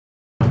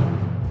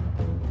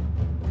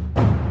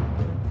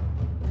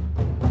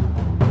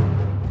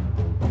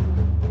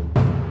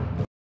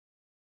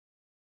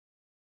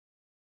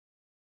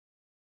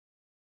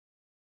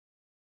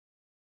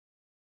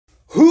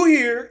Who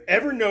here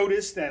ever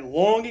noticed that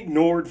long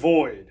ignored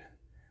void?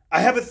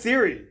 I have a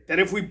theory that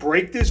if we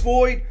break this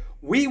void,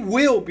 we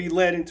will be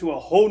led into a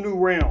whole new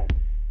realm,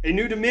 a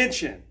new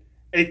dimension,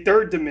 a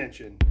third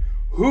dimension.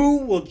 Who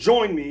will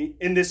join me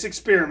in this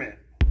experiment?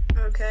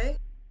 Okay.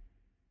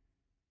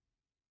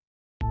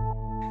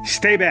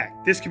 Stay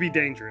back, this could be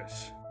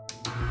dangerous.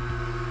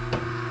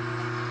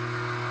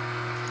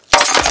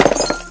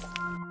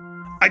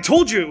 I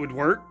told you it would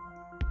work.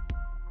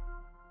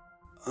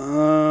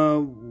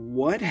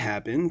 What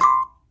happened?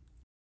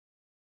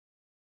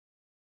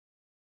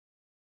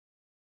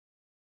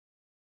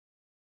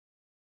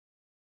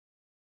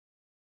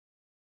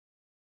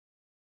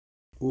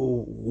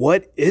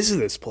 What is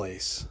this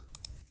place?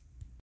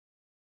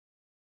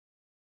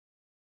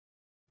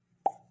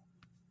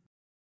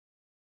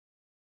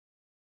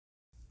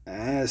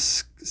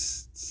 Ask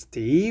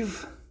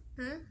Steve?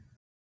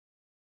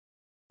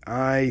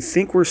 I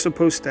think we're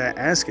supposed to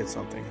ask it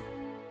something.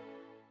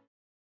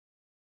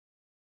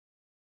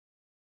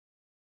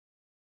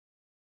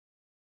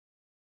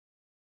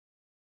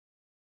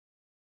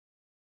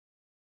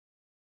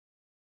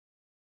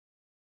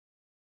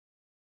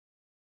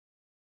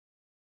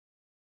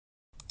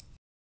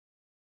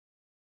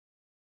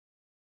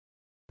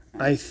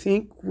 I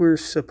think we're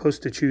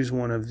supposed to choose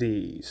one of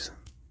these.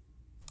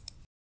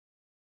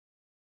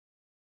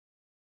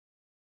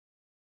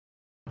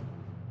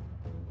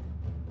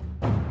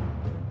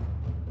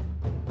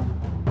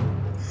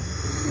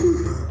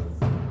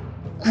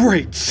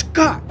 Great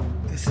Scott!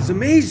 This is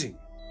amazing!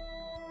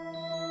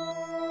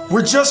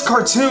 We're just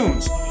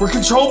cartoons. We're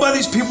controlled by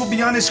these people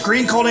behind a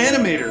screen called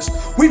animators.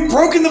 We've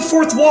broken the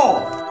fourth wall!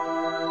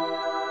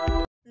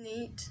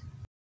 Neat.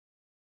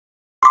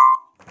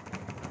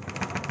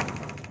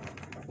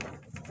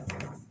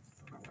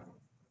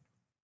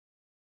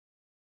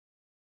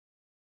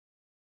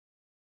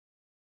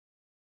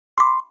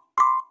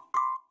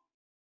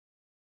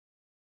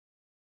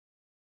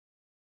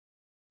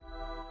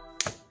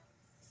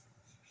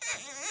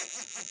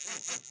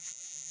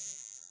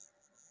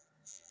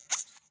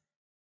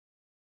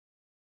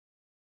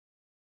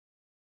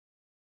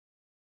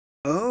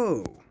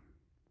 Oh.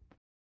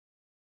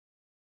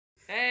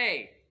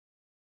 Hey!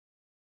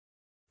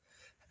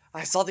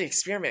 I saw the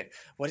experiment.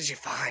 What did you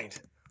find?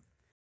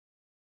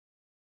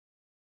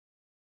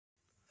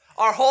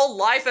 Our whole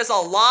life is a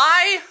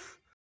lie?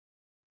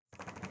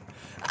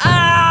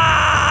 Ah!